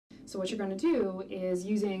So what you're going to do is,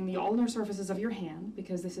 using the ulnar surfaces of your hand,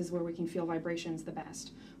 because this is where we can feel vibrations the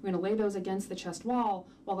best, we're going to lay those against the chest wall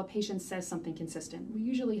while the patient says something consistent. We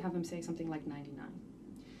usually have them say something like 99.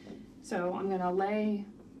 So I'm going to lay,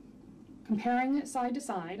 comparing it side to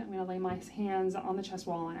side, I'm going to lay my hands on the chest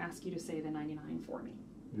wall and ask you to say the 99 for me.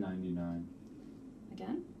 99.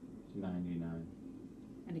 Again? 99.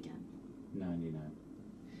 And again. 99.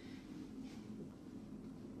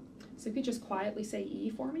 So if you just quietly say E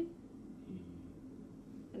for me. E.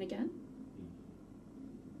 And again. E.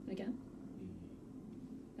 And again. E.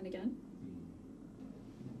 And again.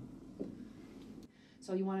 E.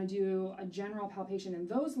 So you want to do a general palpation in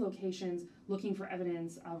those locations, looking for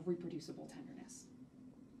evidence of reproducible tenderness.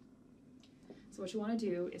 So what you want to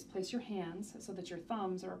do is place your hands so that your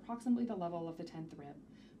thumbs are approximately the level of the 10th rib,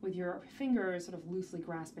 with your fingers sort of loosely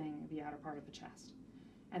grasping the outer part of the chest.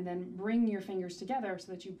 And then bring your fingers together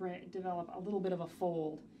so that you develop a little bit of a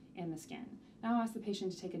fold in the skin. Now ask the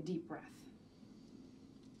patient to take a deep breath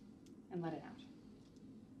and let it out.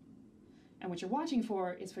 And what you're watching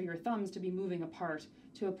for is for your thumbs to be moving apart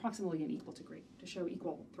to approximately an equal degree, to show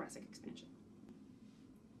equal thoracic expansion.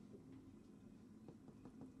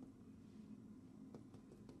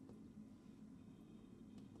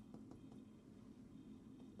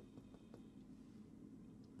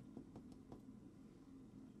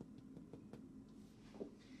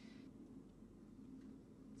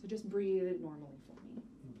 So just breathe it normally for me.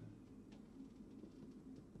 Okay.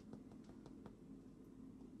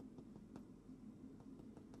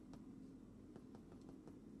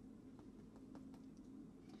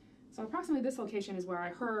 So approximately this location is where I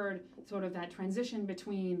heard sort of that transition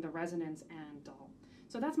between the resonance and dull.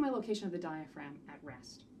 So that's my location of the diaphragm at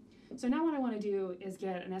rest. So now what I want to do is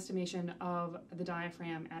get an estimation of the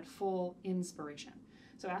diaphragm at full inspiration.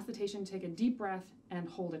 So ask the patient to take a deep breath and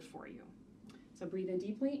hold it for you. So breathe in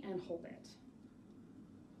deeply and hold it.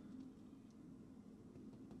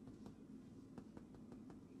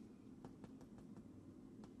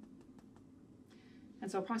 And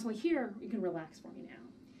so approximately here, you can relax for me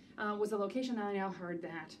now. Was the location that I now heard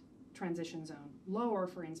that transition zone, lower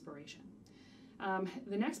for inspiration.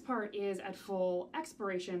 The next part is at full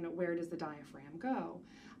expiration, where does the diaphragm go?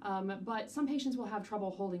 But some patients will have trouble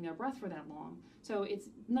holding their breath for that long. So it's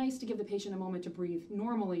nice to give the patient a moment to breathe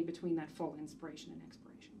normally between that full inspiration and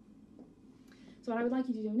expiration. So what I would like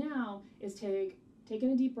you to do now is take in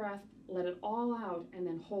a deep breath, let it all out, and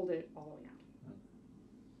then hold it all the way out.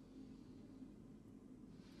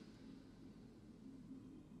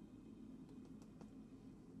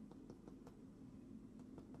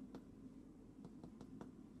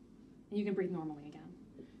 And you can breathe normally again.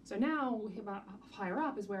 So now, about higher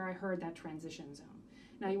up is where I heard that transition zone.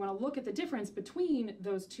 Now you want to look at the difference between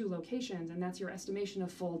those two locations, and that's your estimation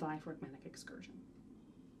of full diaphragmatic excursion.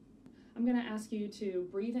 I'm going to ask you to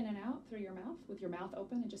breathe in and out through your mouth with your mouth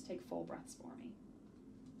open, and just take full breaths for me.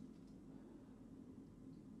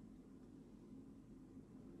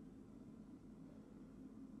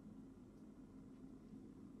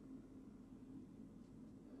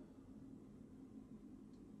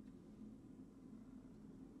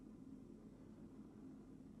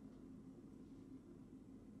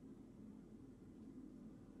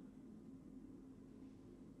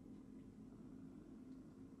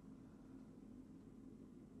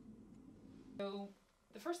 So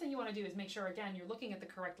the first thing you want to do is make sure, again, you're looking at the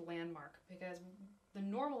correct landmark, because the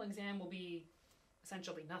normal exam will be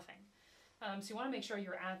essentially nothing. So you want to make sure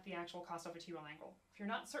you're at the actual costovertebral angle. If you're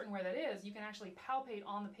not certain where that is, you can actually palpate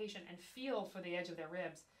on the patient and feel for the edge of their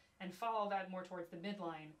ribs and follow that more towards the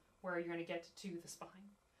midline where you're going to get to the spine.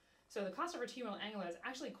 So the costovertebral angle is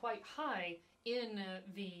actually quite high in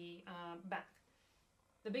the back.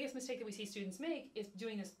 The biggest mistake that we see students make is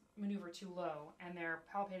doing this maneuver too low, and they're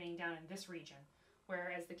palpating down in this region,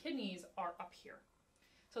 whereas the kidneys are up here.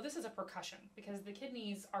 So this is a percussion, because the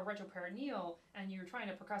kidneys are retroperitoneal, and you're trying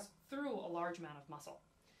to percuss through a large amount of muscle.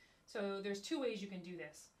 So there's two ways you can do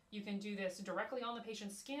this. You can do this directly on the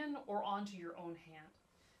patient's skin or onto your own hand.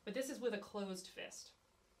 But this is with a closed fist.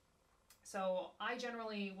 So I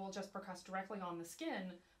generally will just percuss directly on the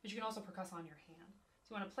skin, but you can also percuss on your hand.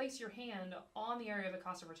 So you want to place your hand on the area of the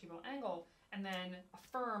costovertebral angle and then a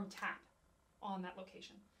firm tap on that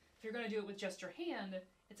location. If you're going to do it with just your hand,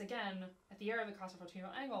 it's again at the area of the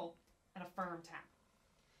costovertebral angle and a firm tap.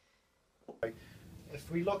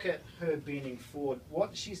 If we look at her bending forward,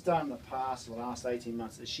 what she's done in the past, the last 18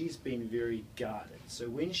 months, is she's been very guarded. So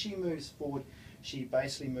when she moves forward, she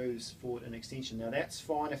basically moves forward in extension. Now that's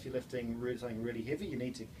fine if you're lifting something really heavy. You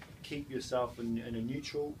need to keep yourself in a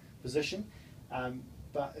neutral position.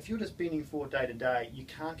 But if you're just bending forward day to day, you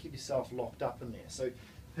can't keep yourself locked up in there. So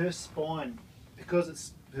her spine, because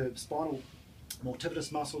it's her spinal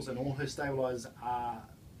multifidus muscles and all her stabilizers are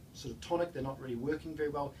sort of tonic, they're not really working very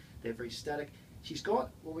well, they're very static. She's got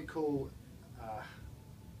what we call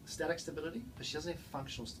static stability, but she doesn't have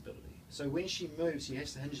functional stability. So when she moves, she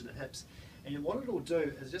has to hinge the hips. And what it'll do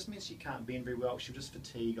is it just means she can't bend very well. She'll just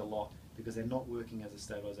fatigue a lot because they're not working as a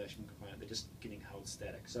stabilization component. They're just getting held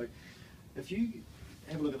static. So if you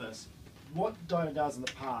have a look at this, what Dinah does in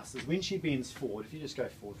the past is when she bends forward, if you just go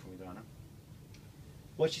forward for me, Dinah,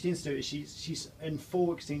 what she tends to do is she's in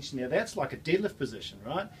full extension there. That's like a deadlift position,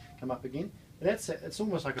 right? Come up again. It's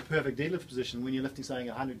almost like a perfect deadlift position when you're lifting something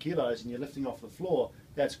 100 kilos and you're lifting off the floor.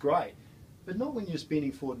 That's great. But not when you're just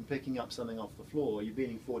bending forward and picking up something off the floor, or you're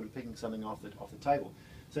bending forward and picking something off the table.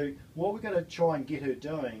 So what we're going to try and get her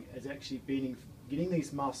doing is actually getting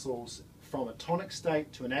these muscles from a tonic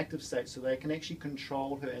state to an active state so they can actually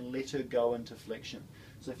control her and let her go into flexion.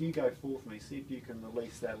 So if you go forward for me, see if you can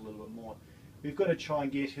release that a little bit more. We've got to try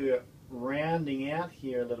and get her rounding out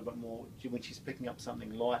here a little bit more when she's picking up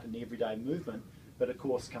something light in everyday movement, but of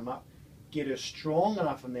course come up. Get her strong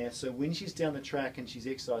enough in there so when she's down the track and she's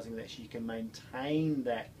exercising that she can maintain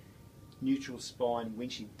that neutral spine when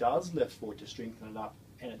she does lift forward to strengthen it up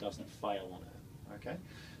and it doesn't fail on her. Okay,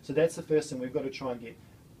 so that's the first thing. We've got to try and get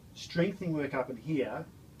strengthening work up in here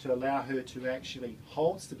to allow her to actually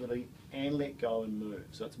hold stability and let go and move,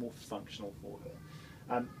 so it's more functional for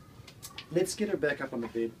her. Let's get her back up on the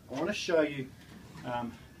bed. I want to show you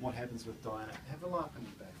what happens with Diana. Have a lie up on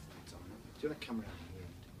your back for me, Diana. Do you want to come around here?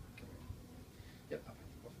 Yep, up.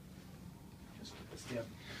 Just put this down.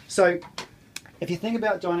 So, if you think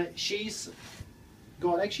about Diana, she's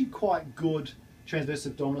got actually quite good transverse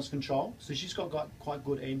abdominis control. So she's got quite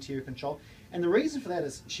good anterior control. And the reason for that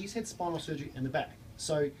is she's had spinal surgery in the back.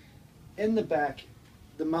 So in the back,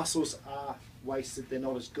 the muscles are wasted. They're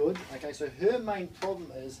not as good. Okay, so her main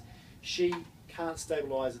problem is she can't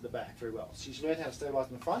stabilize at the back very well. She's learned how to stabilize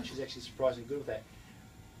in the front. She's actually surprisingly good with that.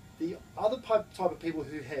 The other type of people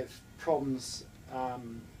who have problems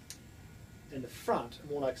in the front,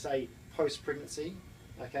 more like say post-pregnancy,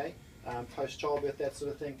 okay, post-childbirth, that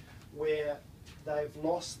sort of thing, where they've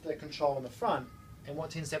lost their control in the front, and what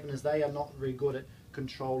tends to happen is they are not very good at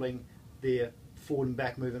controlling their forward and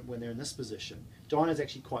back movement when they're in this position. Dinah's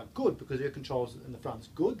actually quite good because her control in the front is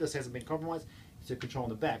good. This hasn't been compromised. It's her control in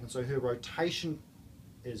the back, and so her rotation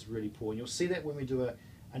is really poor. And you'll see that when we do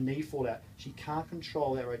a knee fall out, she can't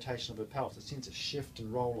control that rotation of her pelvis. It tends to shift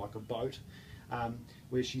and roll like a boat,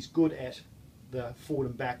 where she's good at the forward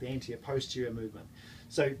and back, the anterior posterior movement.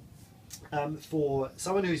 So for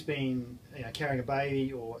someone who's been carrying a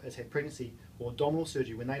baby or has had pregnancy or abdominal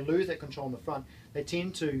surgery, when they lose that control in the front, they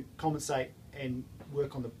tend to compensate and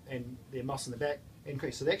work on their muscle in the back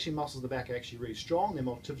increase. So the actually muscles in the back are actually really strong. Their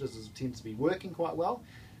multifidus tends to be working quite well.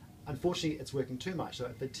 Unfortunately, it's working too much, so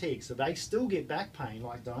it fatigues. So they still get back pain,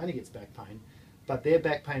 like Diana gets back pain, but their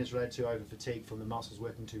back pain is related to over fatigue from the muscles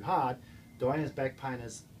working too hard. Diana's back pain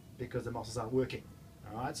is because the muscles aren't working.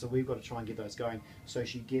 All right, so we've got to try and get those going so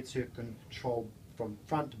she gets her control from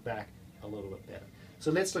front to back a little bit better.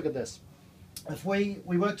 So let's look at this. If we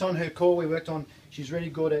worked on her core, we worked on, she's really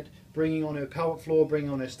good at bringing on her pelvic floor, bringing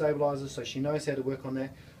on her stabilizers, so she knows how to work on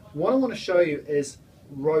that. What I want to show you is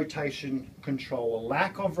rotation control, a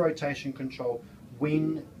lack of rotation control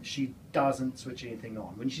when she doesn't switch anything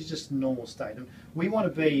on, when she's just normal state. And we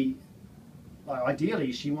want to be,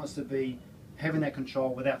 ideally, she wants to be having that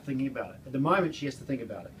control without thinking about it. At the moment, she has to think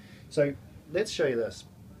about it. So let's show you this.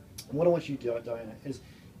 What I want you to do, Diana, is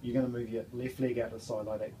you're going to move your left leg out to the side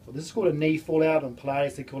like that. This is called a knee fall out. On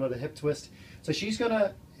Pilates, they call it a hip twist. So she's going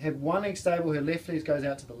to have one leg stable, her left leg goes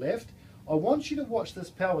out to the left. I want you to watch this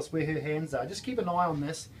pelvis where her hands are. Just keep an eye on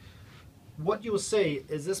this. What you'll see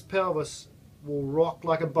is this pelvis will rock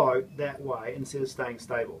like a boat that way instead of staying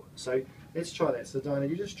stable. So let's try that. So Diana,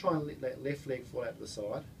 you just try and let that left leg fall out to the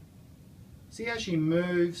side. See how she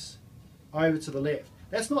moves over to the left.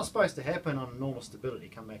 That's not supposed to happen on normal stability.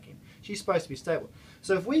 Come back in. She's supposed to be stable.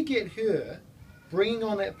 So if we get her bringing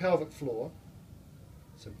on that pelvic floor,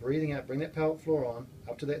 so breathing out, bring that pelvic floor on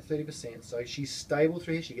up to that 30%. So she's stable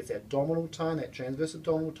through here. She gets that abdominal tone, that transverse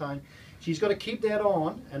abdominal tone. She's got to keep that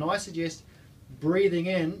on, and I suggest breathing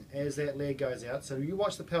in as that leg goes out. So you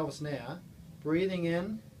watch the pelvis now, breathing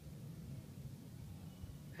in,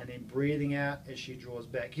 and then breathing out as she draws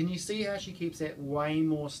back. Can you see how she keeps that way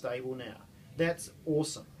more stable now? That's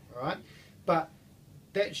awesome, all right? But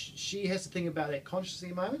that she has to think about that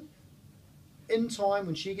consciously a moment. In time,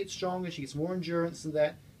 when she gets stronger, she gets more endurance than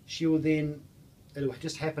that, she will then, it'll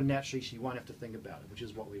just happen naturally, she won't have to think about it, which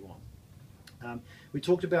is what we want. We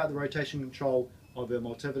talked about the rotation control of her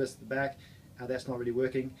multifidus at the back. that's not really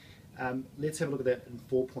working. Let's have a look at that in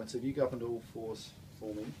 4 points. So if you go up into all fours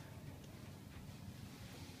for me.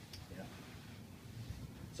 Yeah.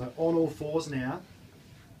 So on all fours now,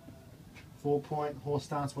 4 point, horse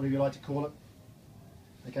stance, whatever you like to call it.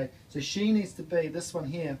 Okay, so she needs to be, this one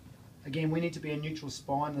here, again, we need to be a neutral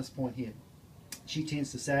spine this point here. She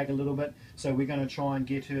tends to sag a little bit, so we're going to try and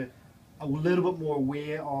get her a little bit more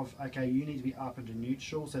aware of, okay, you need to be up into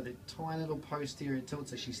neutral, so that tiny little posterior tilt,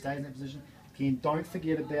 so she stays in that position. Again, don't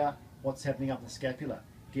forget about what's happening up the scapula.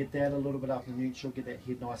 Get that a little bit up in neutral, get that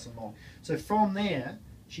head nice and long. So from there,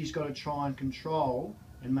 she's got to try and control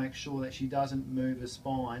and make sure that she doesn't move her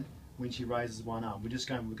spine when she raises one arm.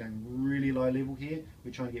 We're going really low level here.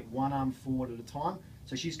 We're trying to get one arm forward at a time.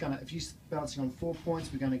 So she's going to, if she's balancing on 4 points,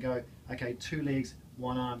 we're going to go, okay, 2 legs,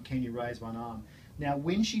 1 arm, can you raise 1 arm? Now,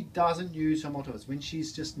 when she doesn't use her multipliers, when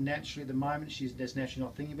she's just naturally, at the moment, she's just naturally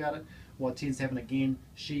not thinking about it, what tends to happen again,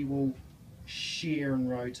 she will shear and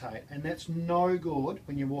rotate. And that's no good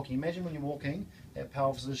when you're walking. Imagine when you're walking, that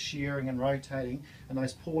pelvis is shearing and rotating, and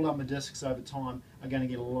those poor lumbar discs over time are going to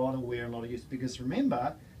get a lot of wear and a lot of use. Because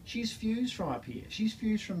remember, she's fused from up here. She's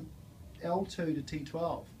fused from L2 to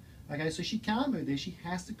T12. Okay, so she can't move there. She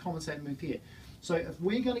has to compensate and move here. So if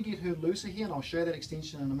we're going to get her looser here, and I'll show that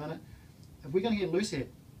extension in a minute, if we're going to get loose here,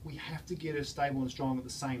 we have to get her stable and strong at the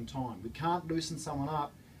same time. We can't loosen someone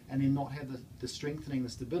up and then not have the strengthening, the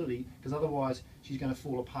stability, because otherwise she's going to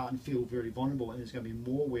fall apart and feel very vulnerable, and there's going to be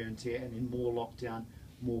more wear and tear, and then more lockdown,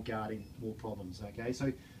 more guarding, more problems. Okay,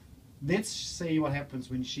 so let's see what happens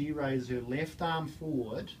when she raises her left arm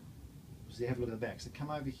forward. So have a look at the back. So come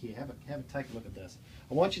over here, take a look at this.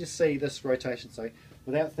 I want you to see this rotation. So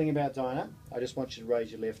without thinking about Dinah, I just want you to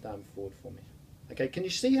raise your left arm forward for me. Okay, can you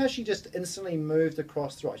see how she just instantly moved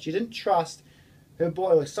across the right? She didn't trust, her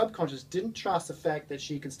body, her subconscious didn't trust the fact that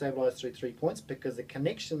she could stabilize through 3 points, because the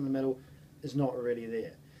connection in the middle is not really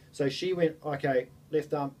there. So she went, okay,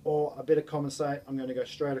 left arm, or I better compensate, I'm going to go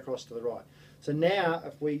straight across to the right. So now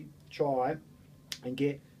if we try and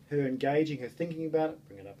get her engaging, her thinking about it,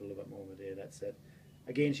 bring it up a little bit more over there, that's it.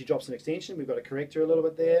 Again, she drops an extension, we've got to correct her a little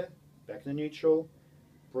bit there, back into neutral,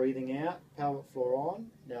 breathing out, pelvic floor on.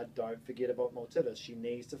 Now don't forget about multivitis, she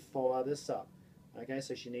needs to follow this up. Okay,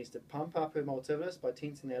 so she needs to pump up her multivitis by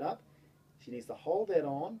tensing that up, she needs to hold that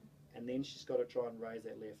on, and then she's got to try and raise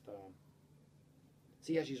that left arm.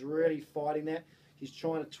 See how she's really fighting that? She's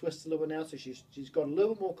trying to twist a little bit now, so she's got a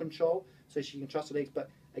little more control, so she can trust her legs, but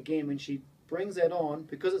again, when she brings that on,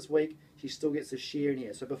 because it's weak, she still gets a shear in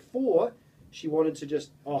here. So before, she wanted to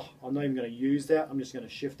just, oh, I'm not even going to use that, I'm just going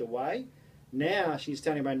to shift away. Now she's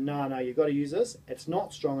telling everybody, no, you've got to use this. It's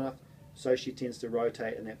not strong enough, so she tends to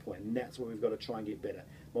rotate in that point, and that's what we've got to try and get better.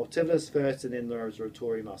 Multivitis first, and then those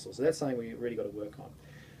rotatori muscles. So that's something we really got to work on.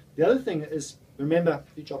 The other thing is, remember,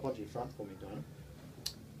 you chop onto your front for me, Donna.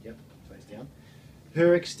 Yep, face down.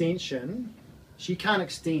 Her extension, she can't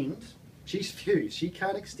extend. She's fused. She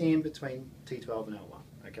can't extend between T12 and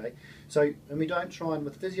L1. Okay, so and we don't try and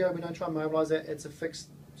with physio, we don't try and mobilise that. It's a fixed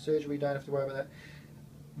surgery. We don't have to worry about that.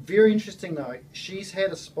 Very interesting though. She's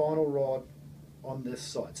had a spinal rod on this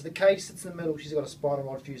side. So the cage sits in the middle. She's got a spinal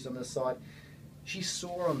rod fused on this side. She's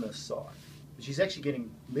sore on this side, but she's actually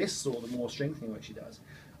getting less sore the more strengthening work she does.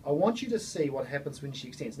 I want you to see what happens when she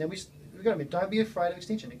extends. Now we've got to admit, don't be afraid of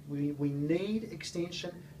extension. We need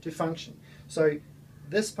extension to function. So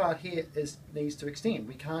this part here needs to extend.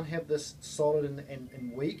 We can't have this solid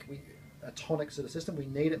and weak, a tonic sort of system. We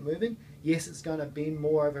need it moving. Yes, it's going to bend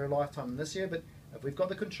more over her lifetime than this year, but if we've got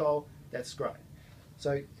the control, that's great.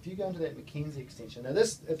 So if you go into that McKenzie extension, now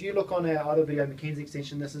this, if you look on our other video, McKenzie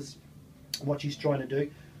extension, this is what she's trying to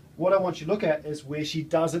do. What I want you to look at is where she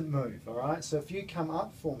doesn't move, all right? So if you come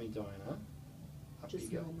up for me, Diana. Up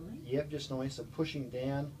Just you go. normally? Yep, just normally. So pushing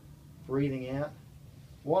down, breathing out.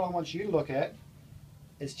 What I want you to look at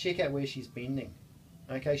is check out where she's bending.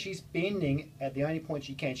 Okay, she's bending at the only point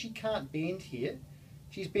she can. She can't bend here.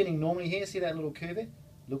 She's bending normally here. See that little curve there?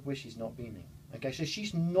 Look where she's not bending. Okay, so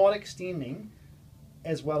she's not extending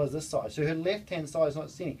as well as this side. So her left-hand side is not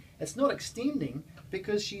extending. It's not extending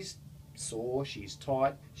because she's sore, she's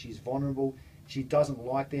tight, she's vulnerable, she doesn't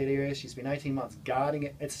like that area, she's been 18 months guarding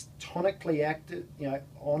it, it's tonically active,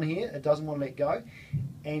 on here, it doesn't want to let go,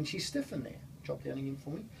 and she's stiff in there. Drop down again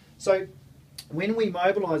for me. So when we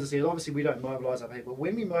mobilise this here, obviously we don't mobilise up here, but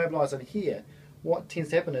when we mobilise in here, what tends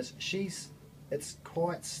to happen is it's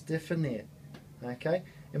quite stiff in there, okay?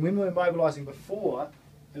 And when we were mobilising before,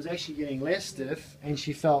 it was actually getting less stiff and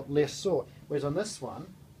she felt less sore. Whereas on this one,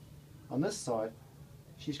 on this side,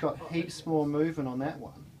 she's got heaps more movement on that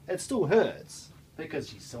one. It still hurts because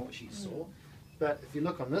she's sore. But if you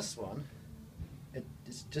look on this one, It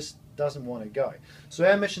just doesn't want to go. So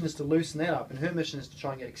our mission is to loosen that up, and her mission is to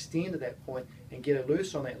try and get extend at that point and get her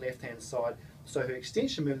loose on that left-hand side so her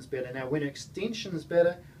extension movement's better. Now when her extension is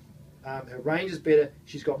better, her range is better,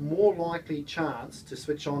 she's got more likely chance to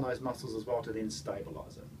switch on those muscles as well to then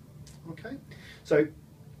stabilise it. Okay, so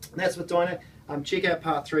that's with Dinah. Check out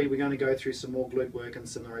part 3. We're going to go through some more glute work and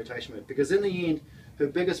some rotation work, because in the end her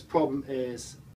biggest problem is